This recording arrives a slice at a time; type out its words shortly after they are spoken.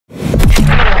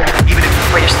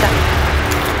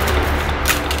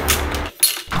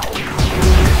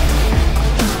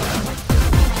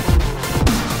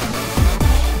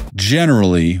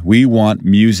generally, we want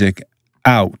music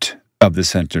out of the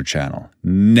center channel,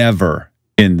 never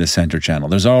in the center channel.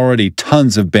 There's already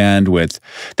tons of bandwidth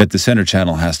that the center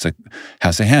channel has to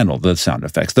handle, the sound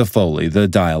effects, the Foley, the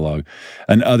dialogue,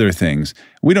 and other things.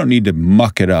 We don't need to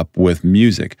muck it up with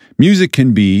music. Music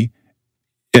can be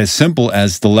as simple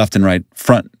as the left and right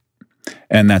front,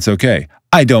 and that's okay.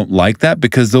 I don't like that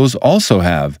because those also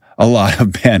have a lot of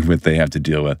bandwidth they have to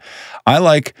deal with. I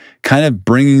like kind of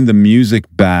bringing the music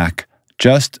back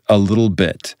just a little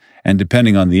bit, and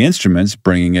depending on the instruments,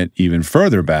 bringing it even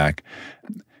further back.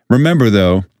 Remember,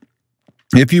 though,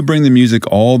 if you bring the music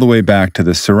all the way back to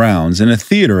the surrounds, in a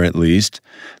theater at least,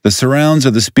 the surrounds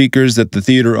are the speakers that the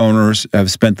theater owners have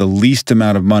spent the least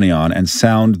amount of money on and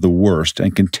sound the worst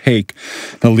and can take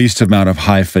the least amount of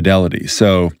high fidelity.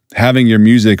 So having your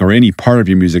music or any part of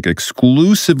your music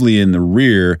exclusively in the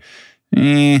rear,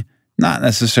 not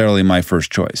necessarily my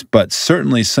first choice, but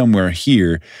certainly somewhere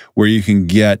here where you can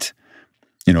get,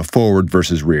 forward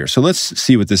versus rear. So let's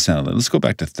see what this sounded like. Let's go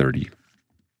back to 30.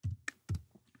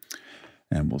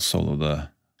 And we'll solo the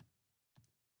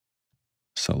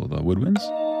woodwinds.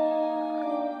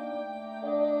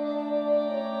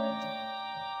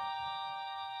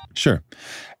 Sure.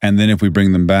 And then if we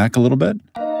bring them back a little bit.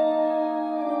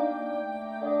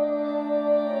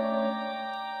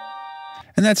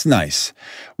 And that's nice.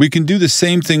 We can do the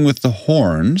same thing with the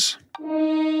horns.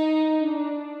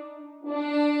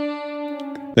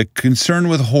 The concern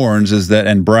with horns is that,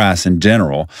 and brass in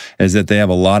general, is that they have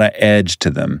a lot of edge to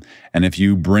them. And if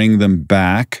you bring them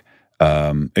back,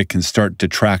 it can start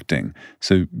detracting.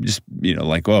 So just,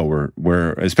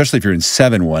 we're especially if you're in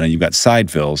 7/1 and you've got side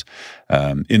fills.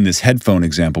 In this headphone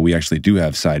example, we actually do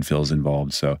have side fills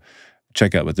involved. So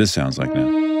check out what this sounds like now.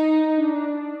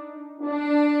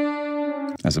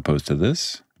 As opposed to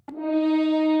this.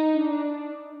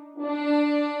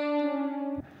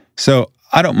 So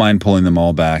I don't mind pulling them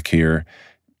all back here.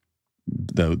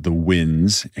 The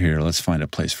winds here. Let's find a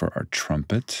place for our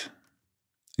trumpet.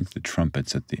 I think the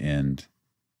trumpet's at the end.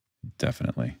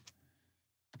 Definitely.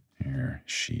 Here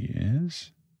she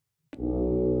is.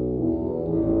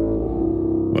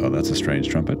 Well, that's a strange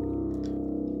trumpet.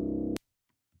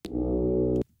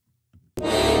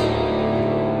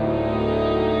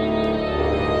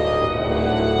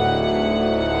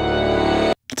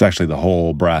 It's actually the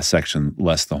whole brass section,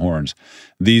 less the horns.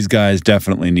 These guys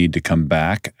definitely need to come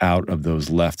back out of those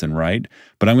left and right,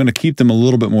 but I'm going to keep them a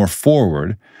little bit more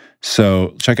forward.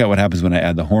 So check out what happens when I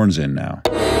add the horns in now.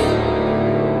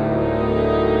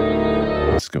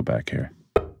 Let's go back here.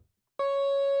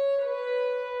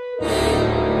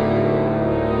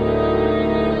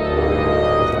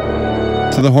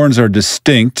 So the horns are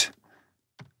distinct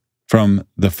from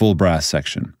the full brass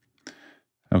section.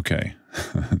 Okay,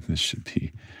 this should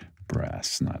be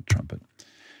brass, not trumpet.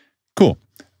 Cool.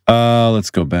 Let's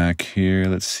go back here.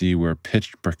 Let's see where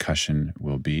pitched percussion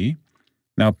will be.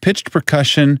 Now, pitched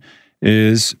percussion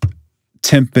is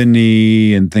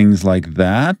timpani and things like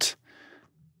that.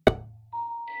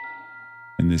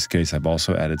 In this case, I've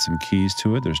also added some keys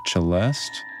to it. There's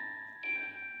celeste.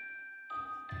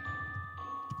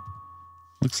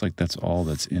 Looks like that's all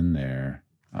that's in there.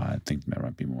 I think there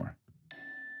might be more.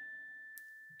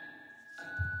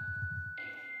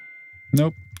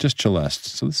 Nope, just celeste.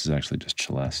 So this is actually just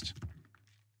celeste.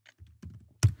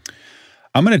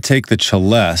 I'm going to take the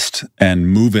celeste and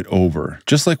move it over,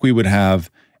 just like we would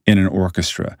have in an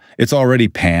orchestra. It's already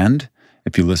panned.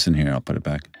 If you listen here, I'll put it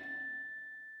back.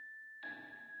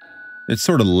 It's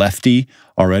sort of lefty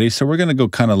already, so we're going to go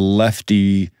kind of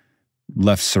lefty,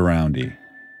 left surroundy.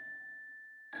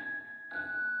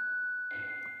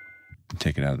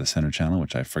 Take it out of the center channel,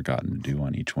 which I've forgotten to do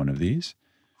on each one of these.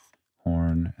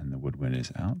 Horn and the woodwind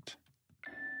is out.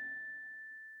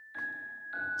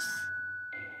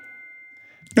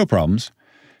 No problems.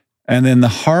 And then the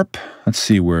harp, let's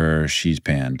see where she's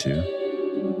panned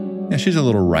to. Yeah, she's a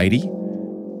little righty.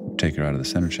 Take her out of the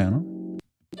center channel.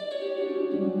 A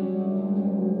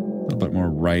little bit more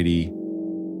righty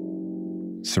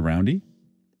surroundy.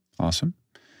 Awesome.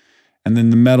 And then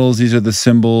the metals, these are the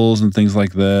cymbals and things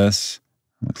like this.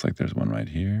 Looks like there's one right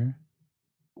here.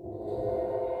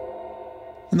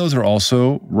 And those are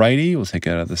also righty. We'll take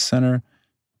it out of the center.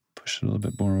 Push it a little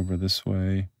bit more over this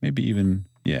way. Maybe even,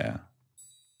 yeah.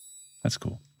 That's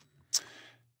cool.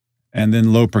 And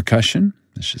then low percussion.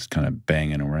 It's just kind of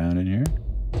banging around in here.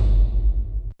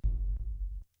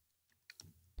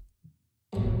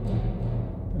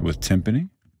 With timpani.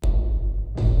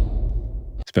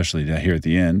 Especially here at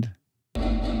the end.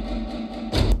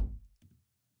 Let's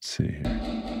see here.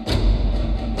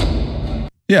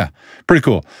 Yeah, pretty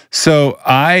cool. So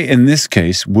I, in this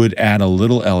case, would add a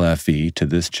little LFE to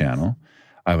this channel.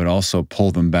 I would also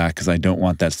pull them back because I don't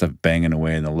want that stuff banging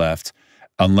away in the left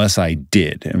unless I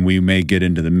did. And we may get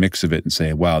into the mix of it and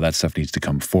say, wow, that stuff needs to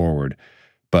come forward.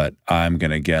 But I'm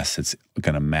going to guess it's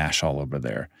going to mash all over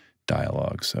their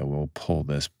dialogue. So we'll pull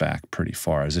this back pretty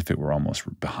far as if it were almost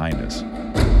behind us.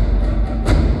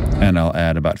 And I'll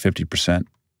add about 50%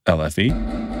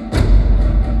 LFE.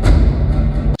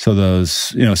 So those,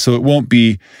 so it won't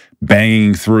be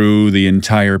banging through the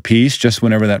entire piece just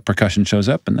whenever that percussion shows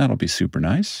up, and that'll be super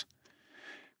nice.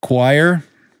 Choir,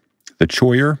 the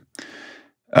choir,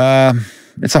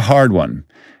 it's a hard one.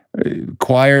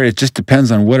 Choir, it just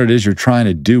depends on what it is you're trying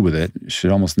to do with it. It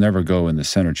should almost never go in the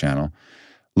center channel.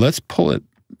 Let's pull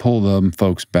them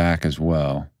folks back as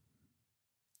well.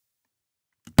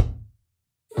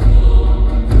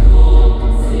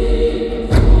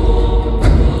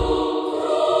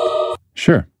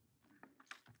 Sure.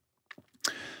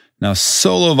 Now,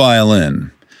 solo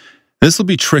violin. This will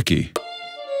be tricky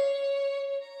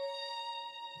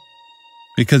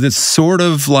because it's sort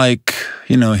of like,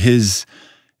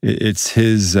 it's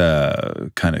his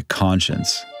kind of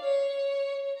conscience.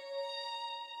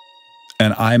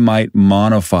 And I might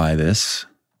monify this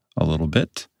a little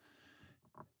bit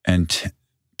and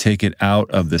take it out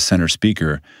of the center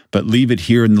speaker, but leave it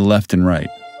here in the left and right.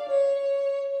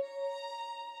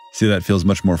 See, that feels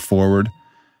much more forward,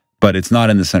 but it's not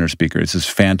in the center speaker. It's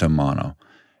just phantom mono.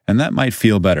 And that might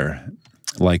feel better,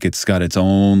 like it's got its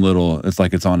own it's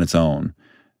like it's on its own,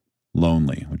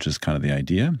 lonely, which is kind of the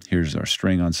idea. Here's our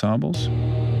string ensembles.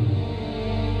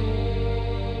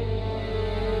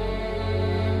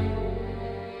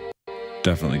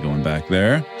 Definitely going back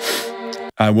there.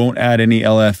 I won't add any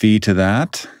LFE to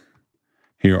that.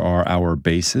 Here are our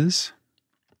basses.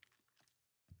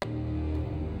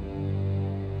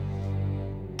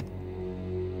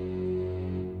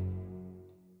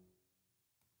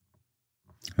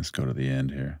 Let's go to the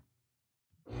end here.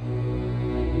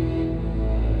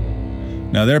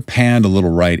 Now they're panned a little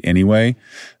right anyway.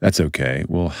 That's okay.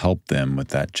 We'll help them with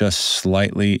that just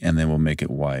slightly, and then we'll make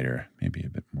it wider, maybe a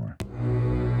bit more.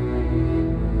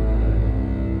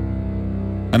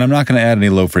 And I'm not going to add any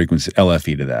low frequency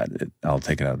LFE to that. I'll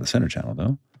take it out of the center channel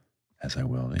though, as I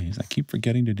will. I keep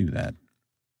forgetting to do that.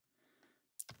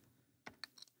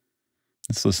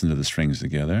 Let's listen to the strings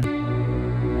together.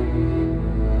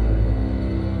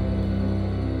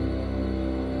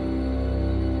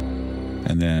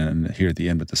 And then here at the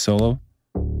end with the solo.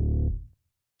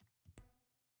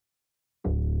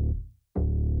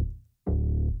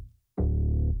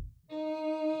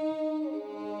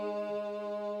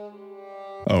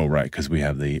 Oh, right, because we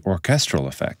have the orchestral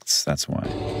effects. That's why.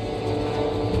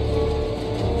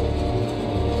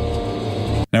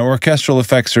 Now, orchestral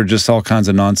effects are just all kinds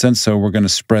of nonsense, so we're going to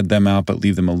spread them out, but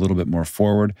leave them a little bit more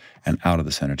forward and out of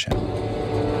the center channel.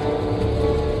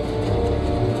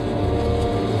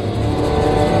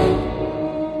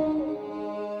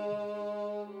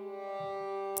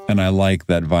 And I like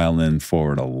that violin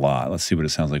forward a lot. Let's see what it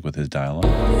sounds like with his dialogue.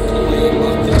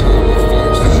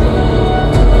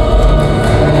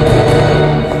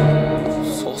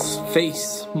 False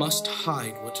face must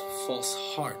hide what false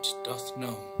heart doth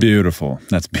know. Beautiful.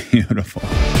 That's beautiful.